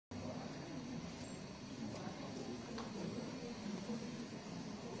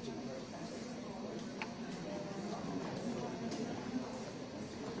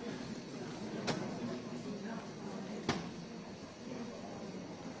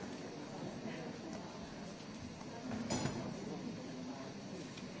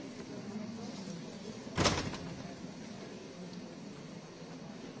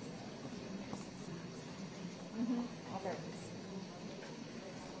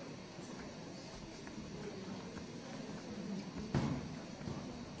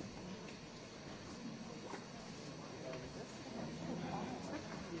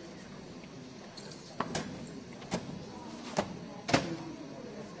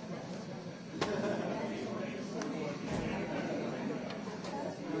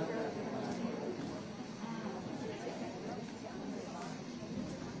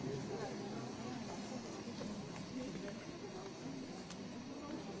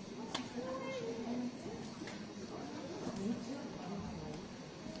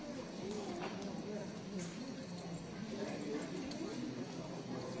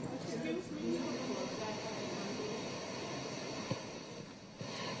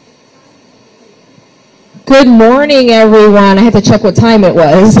Good morning, everyone. I had to check what time it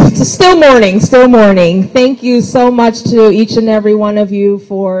was. It's still morning, still morning. Thank you so much to each and every one of you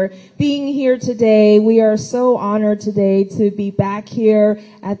for being here today. We are so honored today to be back here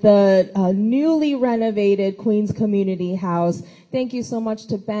at the newly renovated Queens Community House. Thank you so much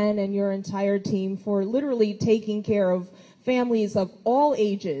to Ben and your entire team for literally taking care of families of all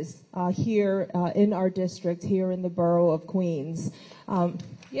ages here in our district, here in the borough of Queens.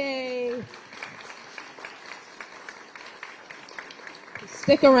 Yay!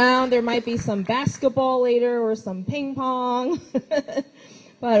 Stick around. There might be some basketball later or some ping pong.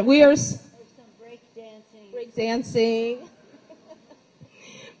 But we are... There's some break dancing.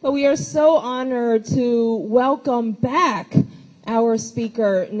 But we are so honored to welcome back our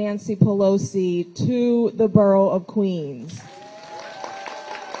Speaker, Nancy Pelosi, to the borough of Queens.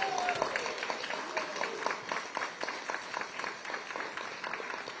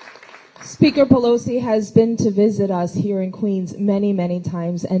 Speaker Pelosi has been to visit us here in Queens many, many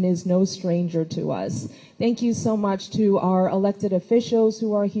times and is no stranger to us. Thank you so much to our elected officials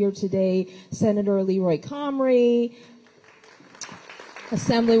who are here today, Senator Leroy Comrie,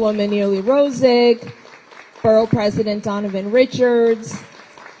 Assemblywoman Neely Rosick, Borough President Donovan Richards.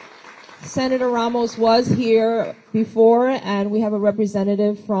 Senator Ramos was here before, and we have a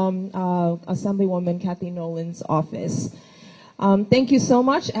representative from Assemblywoman Kathy Nolan's office. Thank you so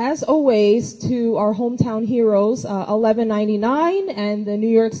much, as always, to our hometown heroes, 1199 and the New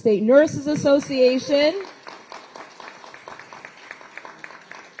York State Nurses Association.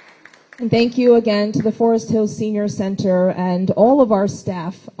 And thank you again to the Forest Hills Senior Center and all of our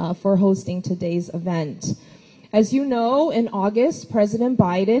staff for hosting today's event. As you know, in August, President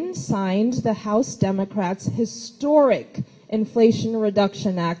Biden signed the House Democrats' historic Inflation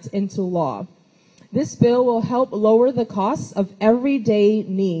Reduction Act into law. This bill will help lower the costs of everyday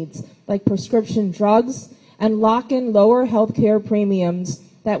needs like prescription drugs and lock in lower health care premiums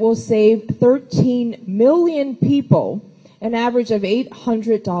that will save 13 million people an average of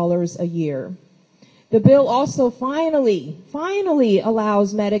 $800 a year. The bill also finally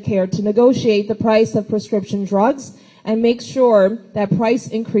allows Medicare to negotiate the price of prescription drugs and make sure that price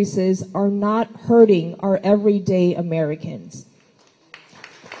increases are not hurting our everyday Americans.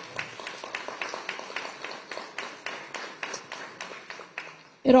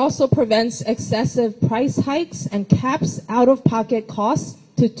 It also prevents excessive price hikes and caps out-of-pocket costs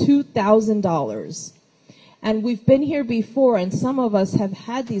to $2,000. And we've been here before, and some of us have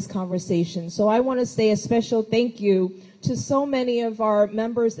had these conversations. So I want to say a special thank you to so many of our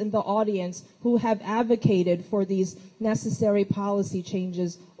members in the audience who have advocated for these necessary policy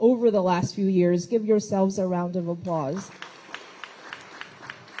changes over the last few years. Give yourselves a round of applause.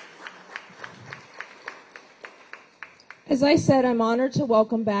 As I said, I'm honored to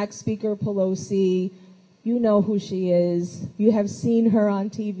welcome back Speaker Pelosi. You know who she is. You have seen her on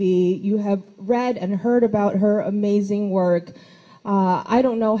TV. You have read and heard about her amazing work. I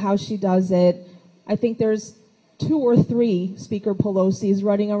don't know how she does it. I think there's 2 or 3 Speaker Pelosi's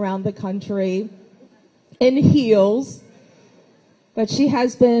running around the country in heels. But she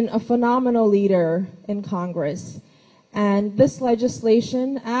has been a phenomenal leader in Congress. And this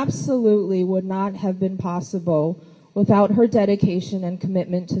legislation absolutely would not have been possible without her dedication and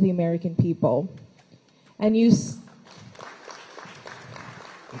commitment to the American people. And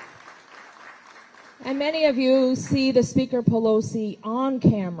many of you see the Speaker Pelosi on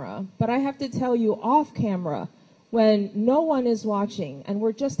camera, but I have to tell you off camera, when no one is watching and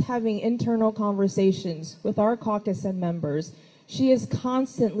we're just having internal conversations with our caucus and members, she is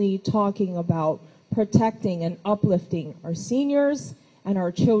constantly talking about protecting and uplifting our seniors and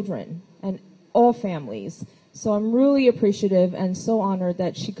our children and all families. So I'm really appreciative and so honored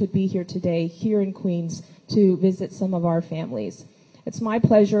that she could be here today, here in Queens, to visit some of our families. It's my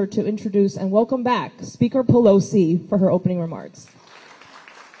pleasure to introduce and welcome back Speaker Pelosi for her opening remarks.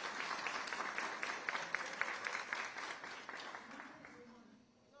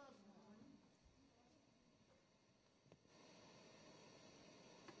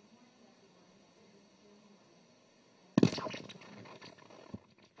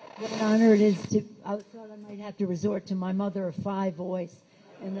 What an honor it is to, I thought I might have to resort to my mother of 5 voice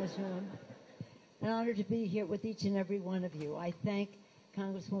in this room. An honor to be here with each and every one of you. I thank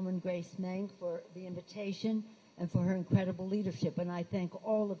Congresswoman Grace Meng for the invitation and for her incredible leadership. And I thank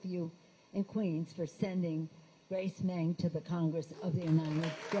all of you in Queens for sending Grace Meng to the Congress of the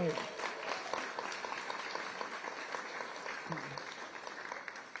United States.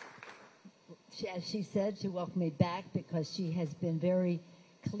 As she said, she welcomed me back because she has been very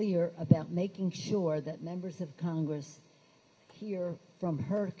clear about making sure that members of Congress hear from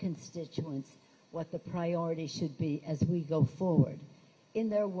her constituents what the priority should be as we go forward, in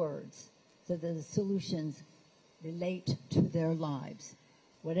their words, so that the solutions relate to their lives,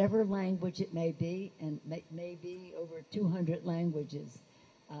 whatever language it may be, and may be over 200 languages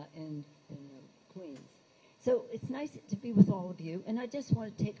in Queens. So it's nice to be with all of you, and I just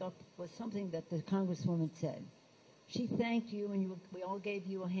want to take up with something that the Congresswoman said. She thanked you, and we all gave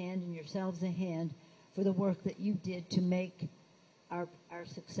you a hand and yourselves a hand for the work that you did to make our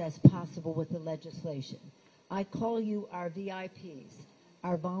success possible with the legislation. I call you our VIPs,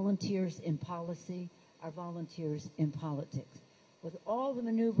 our volunteers in policy, our volunteers in politics. With all the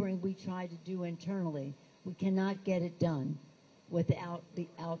maneuvering we try to do internally, we cannot get it done without the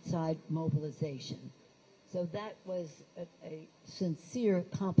outside mobilization. So that was a sincere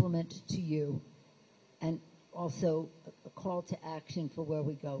compliment to you, and also a call to action for where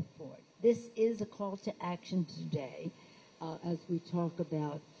we go forward. This is a call to action today as we talk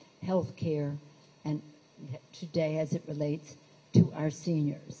about health care, and today as it relates to our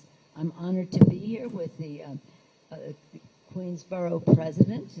seniors. I'm honored to be here with the Queensborough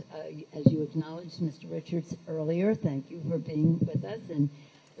President, as you acknowledged Mr. Richards earlier. Thank you for being with us. And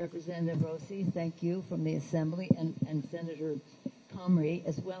Representative Rossi, thank you from the Assembly, and Senator Comrie,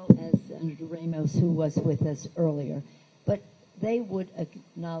 as well as Senator Ramos, who was with us earlier. But they would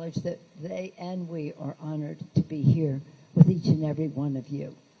acknowledge that they and we are honored to be here with each and every one of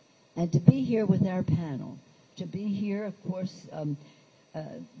you. And to be here with our panel, to be here, of course,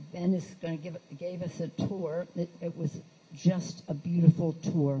 Ben is going to gave us a tour. It was just a beautiful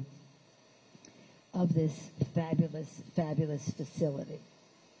tour of this fabulous, fabulous facility.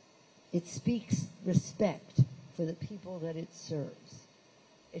 It speaks respect for the people that it serves.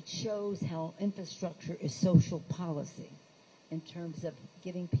 It shows how infrastructure is social policy in terms of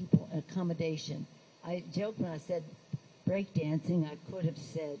giving people accommodation. I joked when I said breakdancing. I could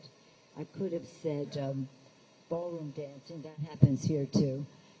have said ballroom dancing. That happens here too.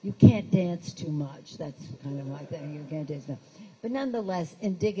 You can't dance too much. That's kind of my thing. You can't dance enough. But nonetheless,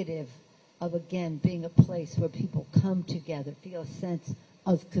 indicative of, again, being a place where people come together, feel a sense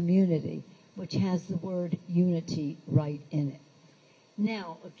of community, which has the word unity right in it.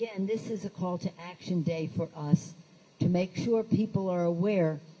 Now, again, this is a call to action day for us to make sure people are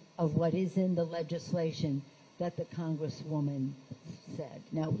aware of what is in the legislation that the Congresswoman said.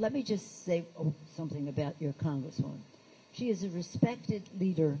 Now, let me just say something about your Congresswoman. She is a respected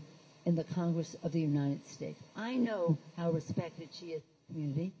leader in the Congress of the United States. I know how respected she is in the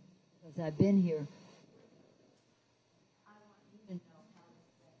community because I've been here. I want you to know how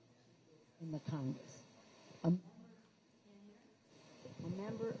respected she is in the Congress. A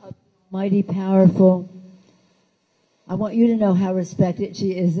member of the Almighty Powerful. I want you to know how respected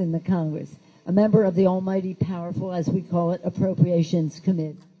she is in the Congress. A member of the Almighty Powerful, as we call it, Appropriations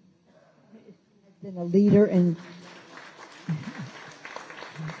Committee. Has been a leader in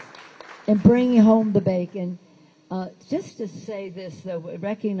bringing home the bacon. Just to say this, though,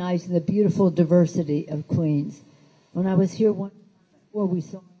 recognizing the beautiful diversity of Queens. When I was here once before, we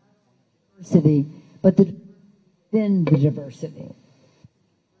saw diversity, but within the diversity.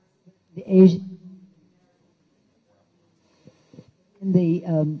 The Asian, in the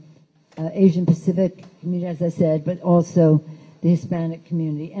Asian Pacific community, as I said, but also the Hispanic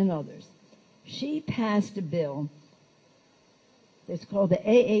community and others. She passed a bill that's called the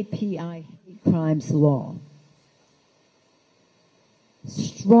AAPI Hate Crimes Law.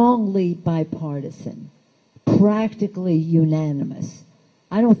 Strongly bipartisan, practically unanimous.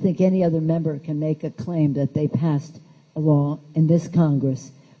 I don't think any other member can make a claim that they passed a law in this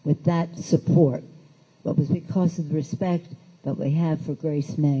Congress with that support. But it was because of the respect that we have for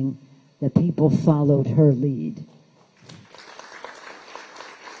Grace Meng that people followed her lead.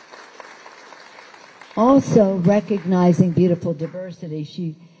 Also, recognizing beautiful diversity,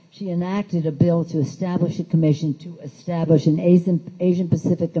 she enacted a bill to establish a commission to establish an Asian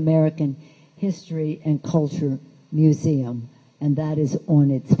Pacific American History and Culture Museum, and that is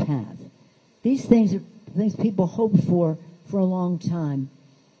on its path. These things are things people hoped for a long time.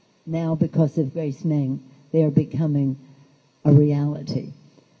 Now, because of Grace Meng, they are becoming a reality.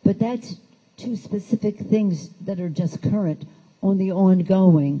 But that's two specific things that are just current. On the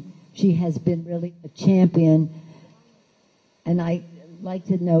ongoing, she has been really a champion, and I like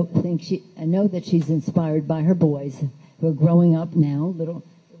to I know that she's inspired by her boys who are growing up now. They were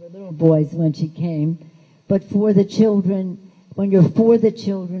little boys when she came, but for the children, when you're for the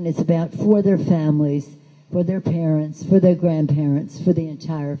children, it's about for their families, for their parents, for their grandparents, for the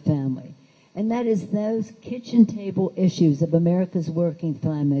entire family. And that is those kitchen table issues of America's working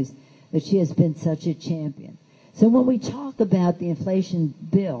families that she has been such a champion. So when we talk about the inflation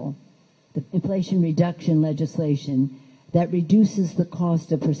bill, the inflation reduction legislation that reduces the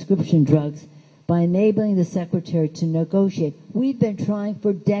cost of prescription drugs by enabling the Secretary to negotiate. We've been trying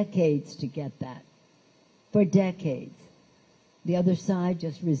for decades to get that. For decades. The other side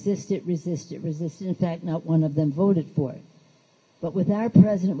just resisted. In fact, not one of them voted for it. But with our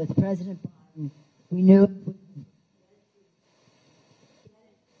president, with President Biden, we knew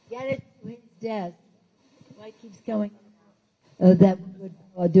get it to his desk. Why it keeps going? That we would,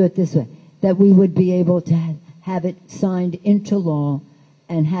 I'll do it this way, that we would be able to have it signed into law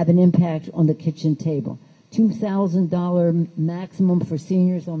and have an impact on the kitchen table. $2,000 maximum for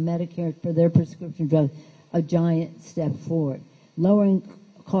seniors on Medicare for their prescription drugs, a giant step forward. Lowering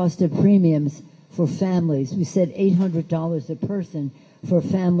cost of premiums for families. We said $800 a person for a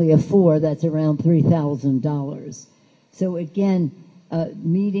family of four. That's around $3,000. So again,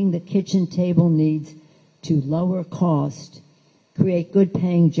 meeting the kitchen table needs to lower cost, create good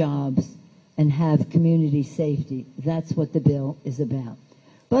paying jobs, and have community safety. That's what the bill is about.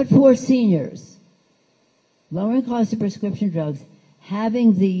 But for seniors, lowering cost of prescription drugs,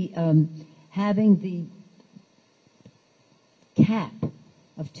 having the cap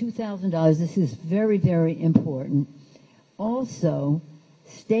of $2,000, this is very, very important. Also,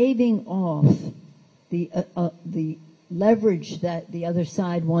 staving off the leverage that the other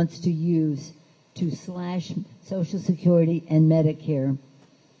side wants to use to slash Social Security and Medicare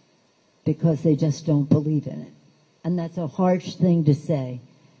because they just don't believe in it. And that's a harsh thing to say,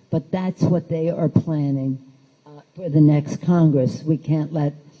 but that's what they are planning for the next Congress. We can't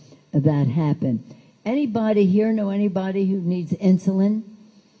let that happen. Anybody here know anybody who needs insulin?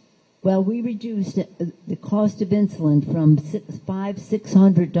 Well, we reduced the cost of insulin from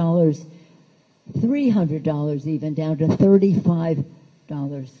 $600, $300 even, down to $35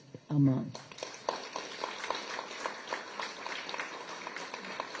 a month.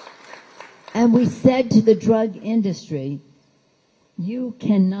 And we said to the drug industry, you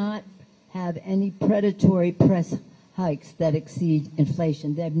cannot have any predatory price hikes that exceed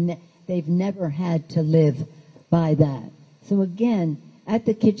inflation. They've never had to live by that. So again, at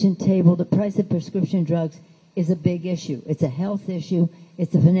the kitchen table, the price of prescription drugs is a big issue. It's a health issue.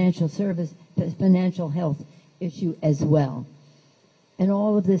 It's a financial health issue as well. And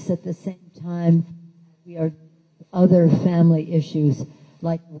all of this at the same time, we are other family issues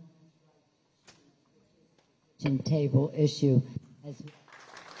like the kitchen table issue as well.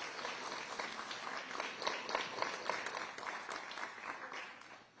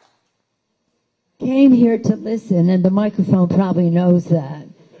 Came here to listen, and the microphone probably knows that.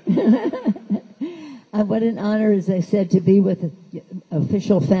 What an honor, as I said, to be with the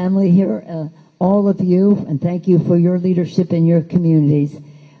official family here, all of you, and thank you for your leadership in your communities.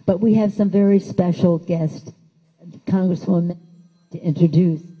 But we have some very special guests, Congresswoman, to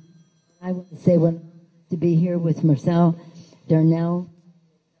introduce. I want to say to be here with Marcel Darnell,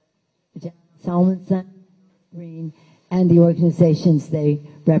 Solomon Green, and the organizations they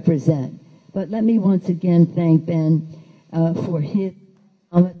represent. But let me once again thank Ben for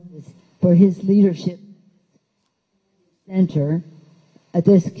his leadership center at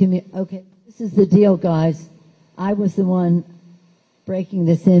this community. Okay, this is the deal, guys. I was the one breaking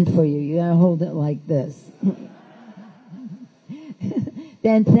this in for you. You gotta hold it like this.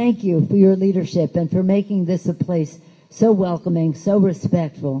 Ben, thank you for your leadership and for making this a place so welcoming, so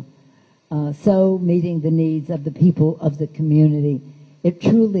respectful, so meeting the needs of the people of the community. It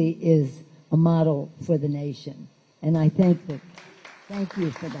truly is a model for the nation. And I thank you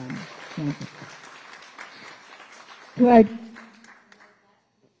for them. Thank you.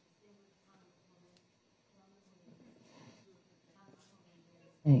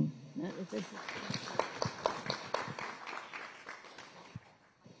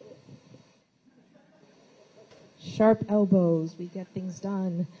 Sharp elbows, we get things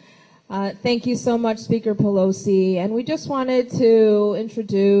done. Thank you so much, Speaker Pelosi. And we just wanted to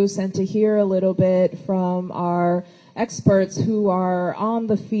introduce and to hear a little bit from our experts who are on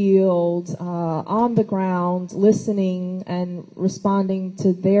the field, on the ground, listening and responding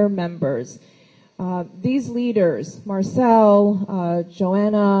to their members. These leaders, Marcel,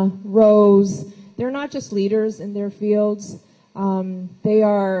 Joanna, Rose, they're not just leaders in their fields. They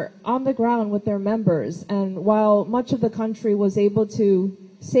are on the ground with their members. And while much of the country was able to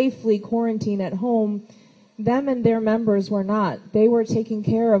safely quarantine at home, them and their members were not. They were taking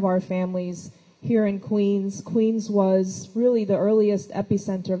care of our families here in Queens. Queens was really the earliest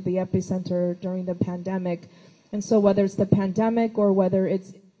epicenter of the epicenter during the pandemic. And so whether it's the pandemic or whether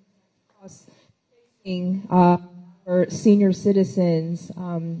it's for senior citizens,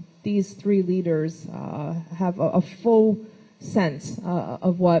 these three leaders have a full sense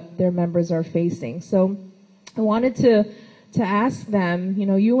of what their members are facing. So I wanted to ask them,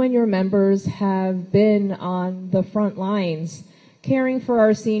 you and your members have been on the front lines caring for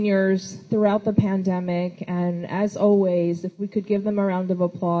our seniors throughout the pandemic, and as always, if we could give them a round of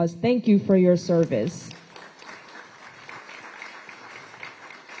applause, thank you for your service.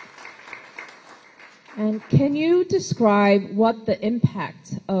 And can you describe what the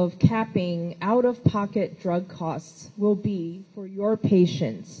impact of capping out-of-pocket drug costs will be for your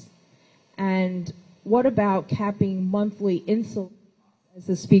patients? And what about capping monthly insulin, as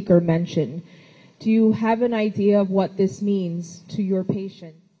the speaker mentioned? Do you have an idea of what this means to your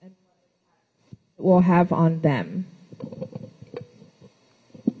patients and what it will have on them?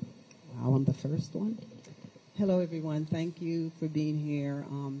 Wow, I'm the first one. Hello, everyone. Thank you for being here.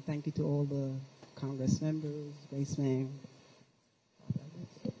 Thank you to all the Congress members, Grace Meng.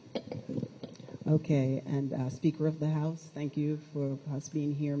 Okay, and Speaker of the House, thank you for us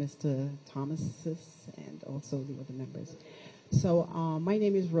being here, Mr. Thomas, and also the other members. So my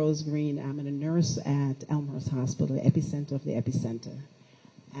name is Rose Green. I'm a nurse at Elmhurst Hospital, the epicenter of the epicenter.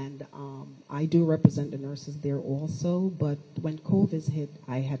 And I do represent the nurses there also, but when COVID hit,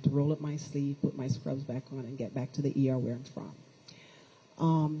 I had to roll up my sleeve, put my scrubs back on, and get back to the ER where I'm from.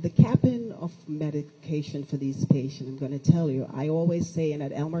 The capping of medication for these patients, I'm going to tell you, I always say, and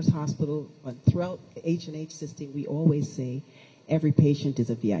at Elmhurst Hospital, throughout the H&H system, we always say every patient is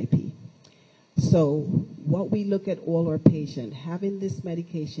a VIP. So what we look at all our patients, having this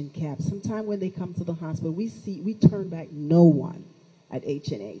medication cap, sometimes when they come to the hospital, we turn back no one at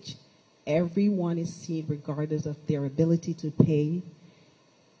H&H. Everyone is seen regardless of their ability to pay,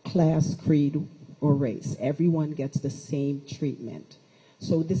 class, creed, or race. Everyone gets the same treatment.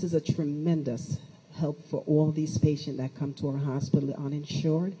 So this is a tremendous help for all these patients that come to our hospital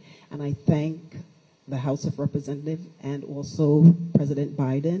uninsured. And I thank the House of Representatives and also President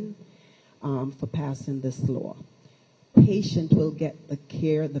Biden for passing this law. Patients will get the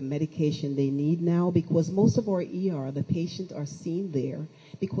care, the medication they need now, because most of our ER, the patients are seen there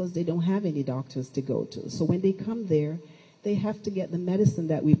because they don't have any doctors to go to. So when they come there, they have to get the medicine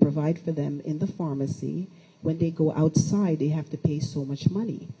that we provide for them in the pharmacy. When they go outside, they have to pay so much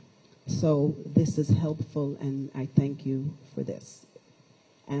money. So this is helpful, and I thank you for this.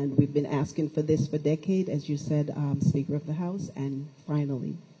 And we've been asking for this for decades, as you said, Speaker of the House, and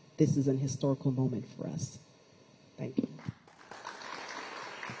finally, this is an historical moment for us. Thank you.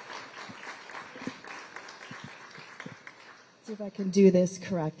 See if I can do this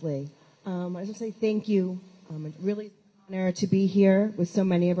correctly. I just want to say thank you. It's really an honor to be here with so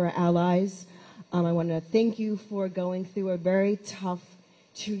many of our allies. I want to thank you for going through a very tough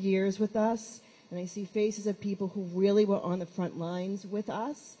 2 years with us. And I see faces of people who really were on the front lines with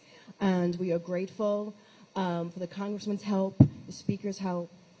us. And we are grateful for the Congressman's help, the Speaker's help,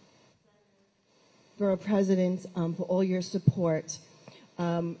 for our President, for all your support.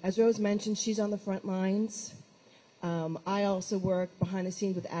 As Rose mentioned, she's on the front lines. I also work behind the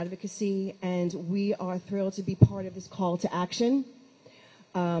scenes with advocacy, and we are thrilled to be part of this call to action.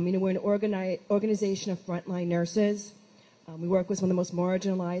 We're an organization of frontline nurses. We work with some of the most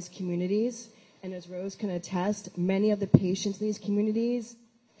marginalized communities, and as Rose can attest, many of the patients in these communities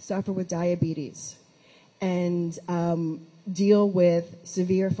suffer with diabetes and deal with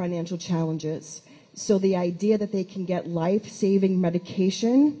severe financial challenges. So the idea that they can get life-saving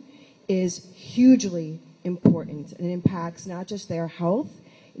medication is hugely important. And it impacts not just their health,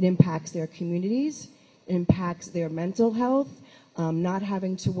 it impacts their communities, it impacts their mental health, not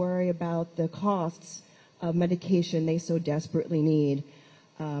having to worry about the costs of medication they so desperately need.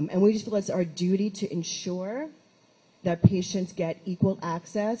 And we just feel it's our duty to ensure that patients get equal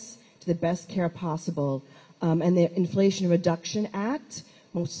access to the best care possible. And the Inflation Reduction Act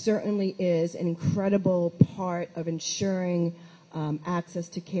most certainly is an incredible part of ensuring access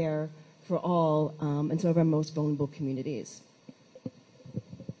to care for all in some of our most vulnerable communities.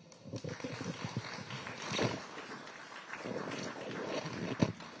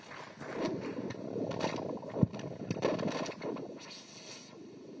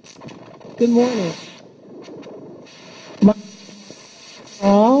 Good morning.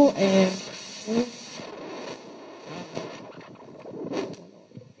 All and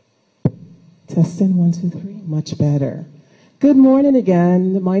testing 1, 2, 3. Much better. Good morning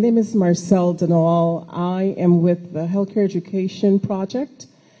again. My name is Marcel Denal. I am with the Healthcare Education Project.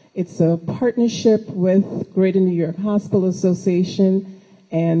 It's a partnership with Greater New York Hospital Association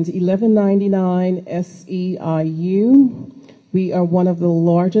and 1199 SEIU. We are one of the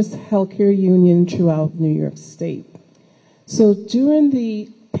largest healthcare unions throughout New York State. So during the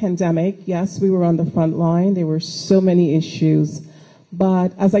pandemic, yes, we were on the front line. There were so many issues.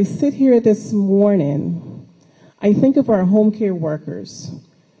 But as I sit here this morning, I think of our home care workers.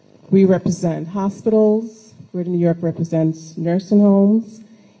 We represent hospitals. Greater New York represents nursing homes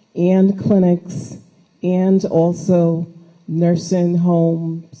and clinics, and also nursing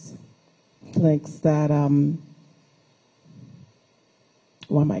homes, clinics that, why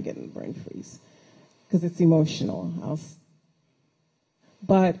am I getting brain freeze? Because it's emotional.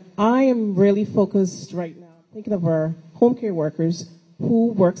 But I am really focused right now, thinking of our home care workers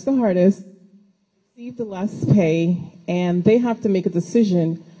who works the hardest, receive the less pay, and they have to make a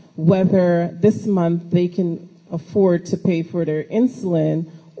decision whether this month they can afford to pay for their insulin,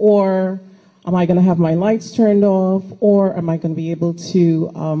 or am I going to have my lights turned off, or am I going to be able to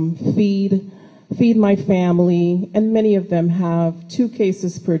feed my family? And many of them have 2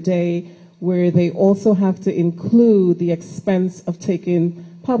 cases per day, where they also have to include the expense of taking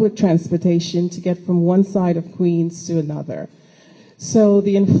public transportation to get from one side of Queens to another. So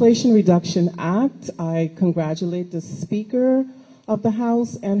the Inflation Reduction Act, I congratulate the Speaker of the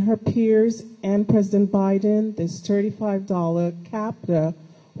House and her peers and President Biden. This $35 cap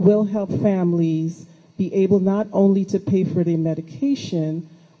will help families be able not only to pay for their medication,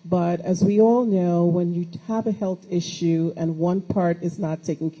 but as we all know, when you have a health issue and one part is not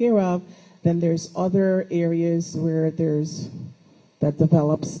taken care of, then there's other areas where that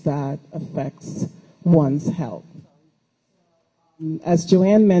develops that affects one's health. As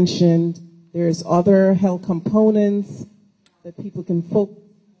Joanne mentioned, there's other health components that people can focus on.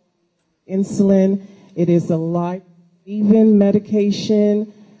 Insulin, it is a life-saving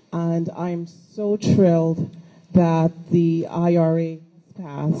medication, and I'm so thrilled that the IRA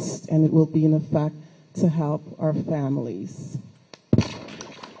passed and it will be in effect to help our families.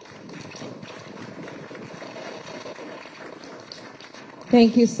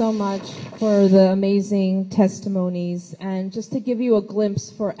 Thank you so much for the amazing testimonies. And just to give you a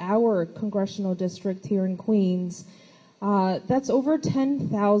glimpse for our congressional district here in Queens, that's over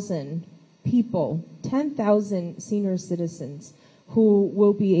 10,000 people, 10,000 senior citizens who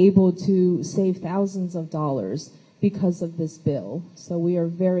will be able to save thousands of dollars because of this bill. So we are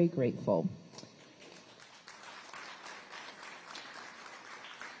very grateful.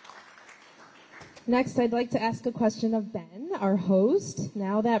 Next, I'd like to ask a question of Ben, our host.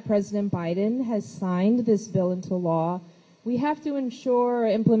 Now that President Biden has signed this bill into law, we have to ensure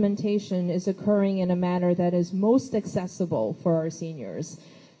implementation is occurring in a manner that is most accessible for our seniors.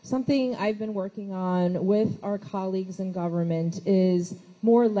 Something I've been working on with our colleagues in government is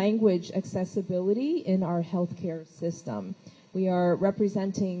more language accessibility in our healthcare system. We are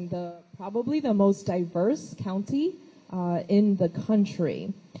representing probably the most diverse county in the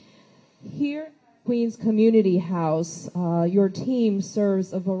country. Here at Queens Community House, your team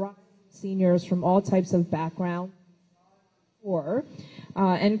serves a variety of seniors from all types of backgrounds,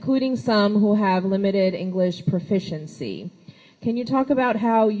 including some who have limited English proficiency. Can you talk about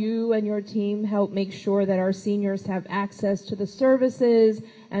how you and your team help make sure that our seniors have access to the services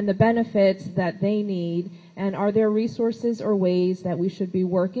and the benefits that they need? And are there resources or ways that we should be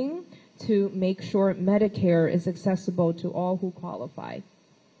working to make sure Medicare is accessible to all who qualify?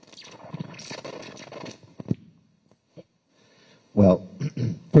 Well,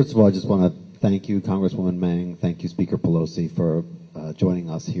 first of all, I just want to thank you, Congresswoman Meng. Thank you, Speaker Pelosi, for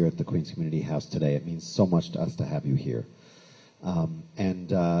joining us here at the Queens Community House today. It means so much to us to have you here.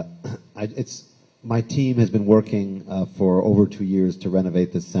 My team has been working for over 2 years to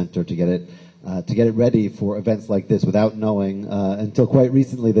renovate this center, to get it ready for events like this, without knowing until quite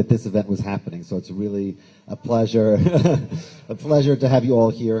recently that this event was happening. So it's really a pleasure, a pleasure to have you all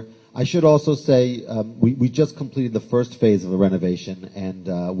here. I should also say we just completed the first phase of the renovation,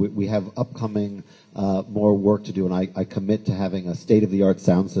 and we have upcoming more work to do, and I commit to having a state-of-the-art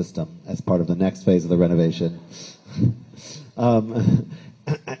sound system as part of the next phase of the renovation.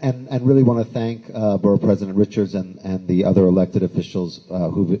 And really want to thank Borough President Richards and the other elected officials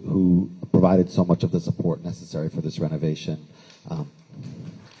who provided so much of the support necessary for this renovation.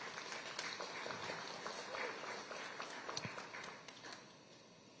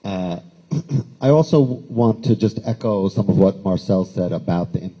 I also want to just echo some of what Marcel said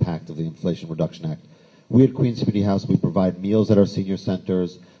about the impact of the Inflation Reduction Act. We at Queens Community House, we provide meals at our senior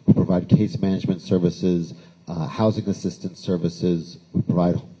centers, we provide case management services, housing assistance services, we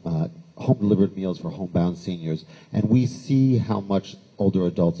provide home-delivered meals for homebound seniors, and we see how much older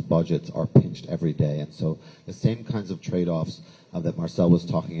adults' budgets are pinched every day. And so the same kinds of trade-offs that Marcel was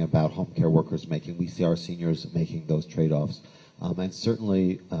talking about home care workers making, we see our seniors making those trade-offs. And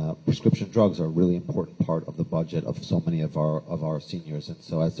certainly, prescription drugs are a really important part of the budget of so many of our seniors. And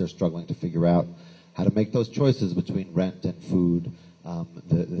so, as they're struggling to figure out how to make those choices between rent and food,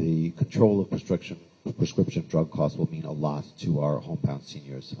 the control of prescription drug costs will mean a lot to our homebound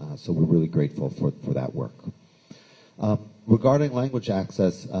seniors. So we're really grateful for that work. Regarding language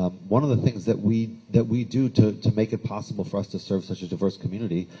access, one of the things that we do to make it possible for us to serve such a diverse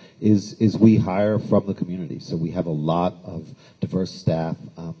community is we hire from the community. So we have a lot of diverse staff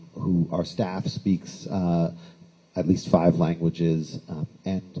who our staff speaks at least 5 languages,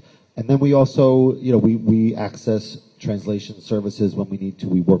 and then we also, we access translation services when we need to.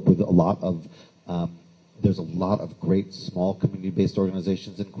 We work with a lot of there's a lot of great small community-based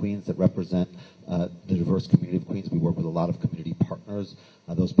organizations in Queens that represent the diverse community of Queens. We work with a lot of community partners.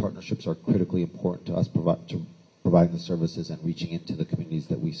 Those partnerships are critically important to us providing the services and reaching into the communities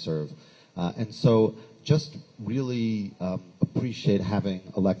that we serve. And so just really appreciate having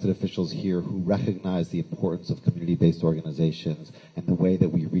elected officials here who recognize the importance of community-based organizations and the way that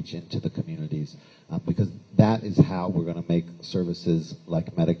we reach into the communities, because that is how we're going to make services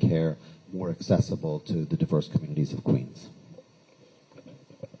like Medicare more accessible to the diverse communities of Queens.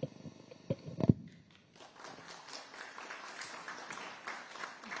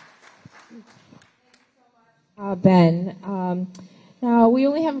 Ben. Now, we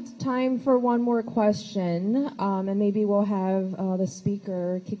only have time for one more question, and maybe we'll have the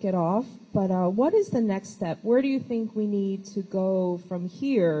speaker kick it off. But what is the next step? Where do you think we need to go from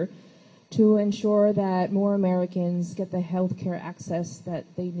here to ensure that more Americans get the health care access that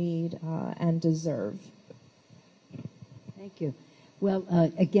they need and deserve? Thank you. Well,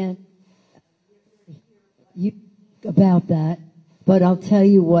 again, you about that, but I'll tell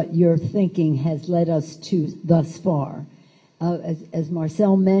you what your thinking has led us to thus far. As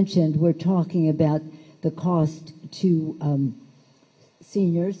Marcel mentioned, we're talking about the cost to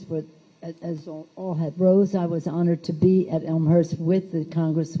seniors. As all have Rose, I was honored to be at Elmhurst with the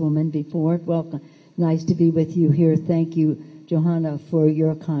Congresswoman before. Welcome. Nice to be with you here. Thank you, Johanna, for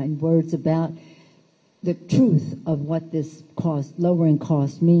your kind words about the truth of what this cost, lowering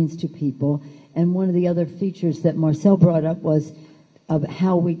cost, means to people. And one of the other features that Marcel brought up was of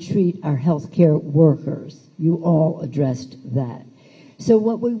how we treat our healthcare workers. You all addressed that. So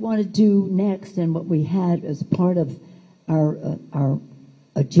what we want to do next, and what we had as part of our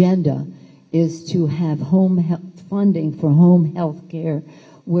agenda, is to have funding for home health care,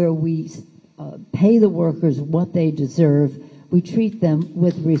 where we pay the workers what they deserve. We treat them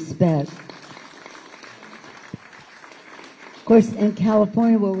with respect. Of course, in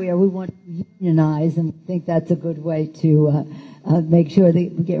California, where we want to unionize, and think that's a good way to make sure that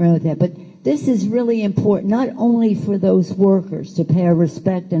we get around with that. But this is really important, not only for those workers to pay our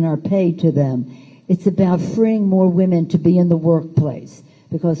respect and our pay to them. It's about freeing more women to be in the workplace,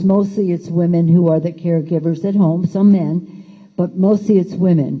 because mostly it's women who are the caregivers at home, some men, but mostly it's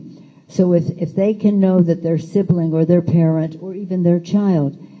women. So if they can know that their sibling or their parent or even their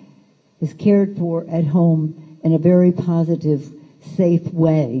child is cared for at home in a very positive, safe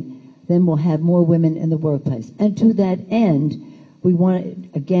way, then we'll have more women in the workplace. And to that end, we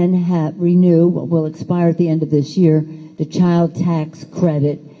want to again renew what will expire at the end of this year, the child tax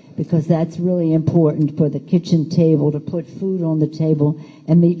credit, because that's really important for the kitchen table, to put food on the table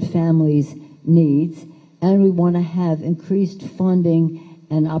and meet families' needs. And we want to have increased funding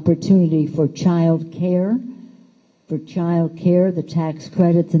and opportunity for child care, the tax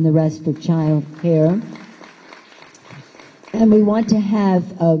credits and the rest for child care. And we want to have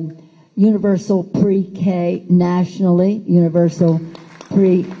universal pre-K nationally, universal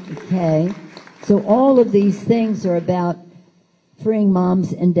pre-K. So all of these things are about freeing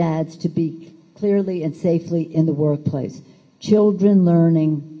moms and dads to be clearly and safely in the workplace. Children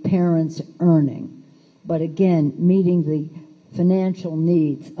learning, parents earning. But again, meeting the financial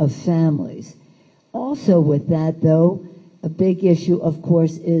needs of families. Also with that, though, a big issue, of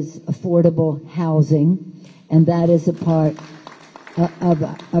course, is affordable housing, and that is a part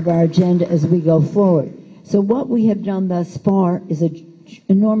of our agenda as we go forward. So what we have done thus far is an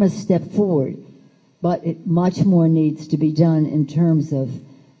enormous step forward, but much more needs to be done in terms of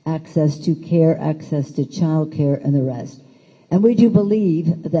access to care, access to child care, and the rest. And we do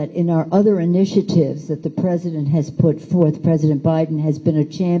believe that in our other initiatives that the President has put forth, President Biden has been a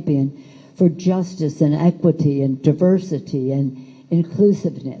champion for justice and equity and diversity and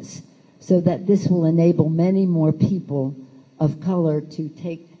inclusiveness, so that this will enable many more people of color to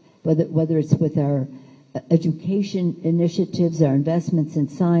take, whether it's with our education initiatives, our investments in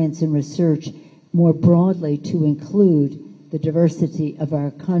science and research, more broadly to include the diversity of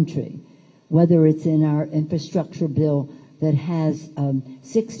our country, whether it's in our infrastructure bill that has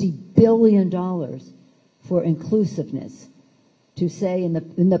 $60 billion for inclusiveness. To say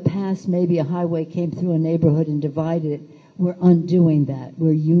in the past maybe a highway came through a neighborhood and divided it, we're undoing that.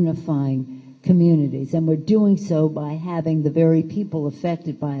 We're unifying communities, and we're doing so by having the very people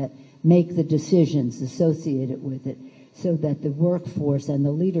affected by it make the decisions associated with it, so that the workforce and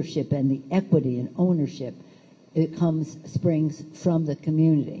the leadership and the equity and ownership, springs from the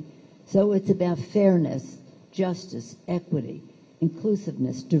community. So it's about fairness, justice, equity,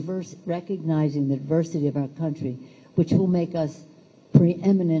 inclusiveness, recognizing the diversity of our country, which will make us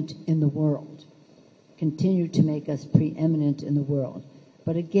preeminent in the world, continue to make us preeminent in the world.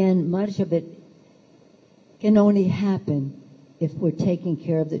 But again, much of it can only happen if we're taking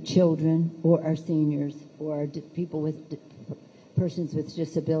care of the children or our seniors or our people with persons with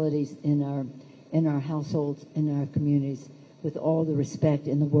disabilities in our households, in our communities, with all the respect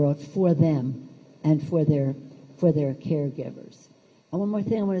in the world for them and for their caregivers. And one more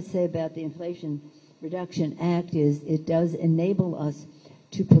thing I want to say about the Inflation Reduction Act is it does enable us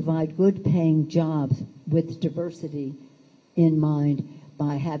to provide good-paying jobs with diversity in mind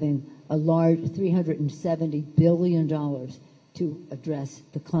by having a large $370 billion to address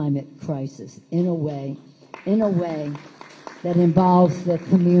the climate crisis in a way that involves the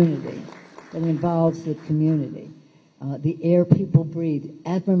community, the air people breathe,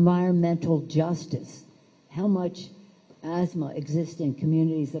 environmental justice. How much asthma exists in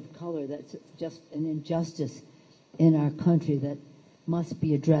communities of color? That's just an injustice in our country that must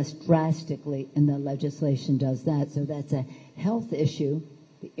be addressed drastically, and the legislation does that. So that's a health issue.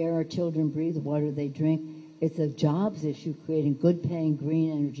 The air our children breathe, the water they drink. It's a jobs issue, creating good-paying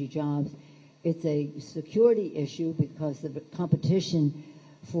green energy jobs. It's a security issue because the competition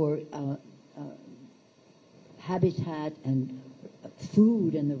for habitat and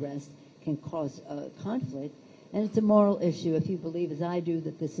food and the rest can cause conflict. And it's a moral issue. If you believe, as I do,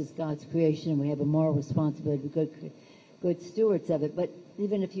 that this is God's creation and we have a moral responsibility to be good stewards of it. But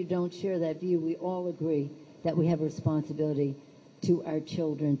even if you don't share that view, we all agree that we have a responsibility to our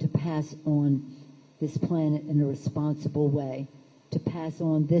children to pass on this planet in a responsible way, to pass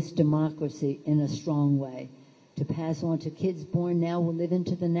on this democracy in a strong way, to pass on to kids born now will live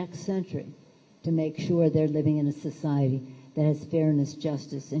into the next century, to make sure they're living in a society that has fairness,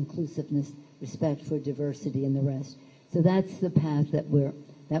 justice, inclusiveness, respect for diversity, and the rest. So that's the path that we're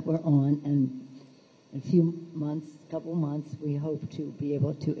on, and in a couple months, we hope to be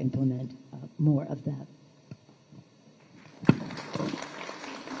able to implement more of that.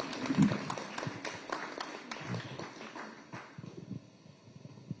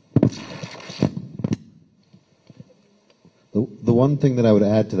 The one thing that I would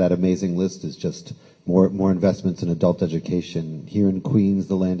add to that amazing list is just more investments in adult education. Here in Queens,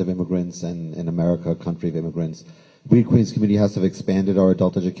 the land of immigrants, and in America, a country of immigrants, we at Queens Community House have expanded our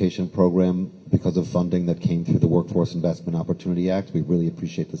adult education program because of funding that came through the Workforce Investment Opportunity Act. We really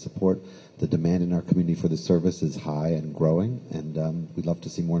appreciate the support. The demand in our community for this service is high and growing, and we'd love to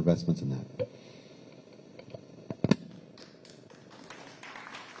see more investments in that.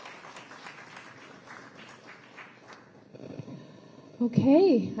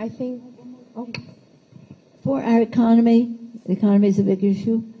 Okay, I think... For our economy, the economy is a big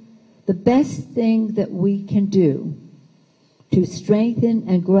issue. The best thing that we can do to strengthen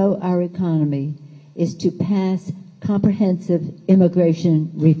and grow our economy is to pass comprehensive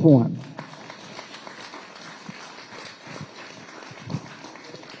immigration reform.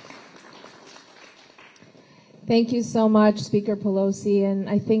 Thank you so much, Speaker Pelosi, and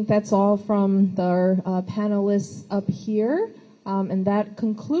I think that's all from our panelists up here, and that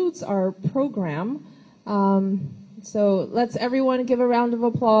concludes our program. So let's everyone give a round of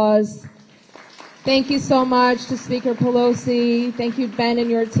applause. Thank you so much to Speaker Pelosi. Thank you, Ben, and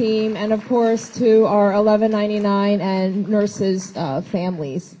your team, and of course to our 1199 and nurses'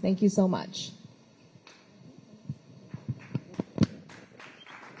 families. Thank you so much.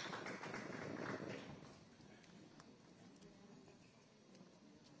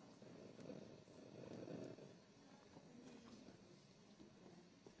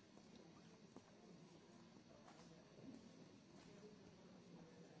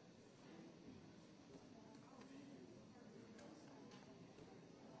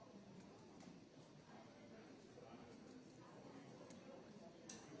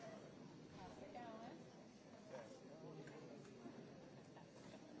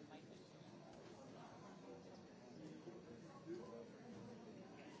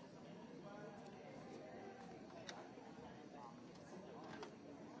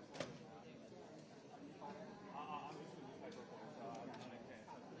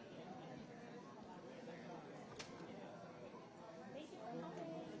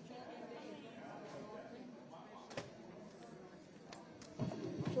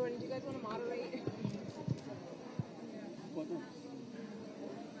 everyone. Do you guys want to moderate?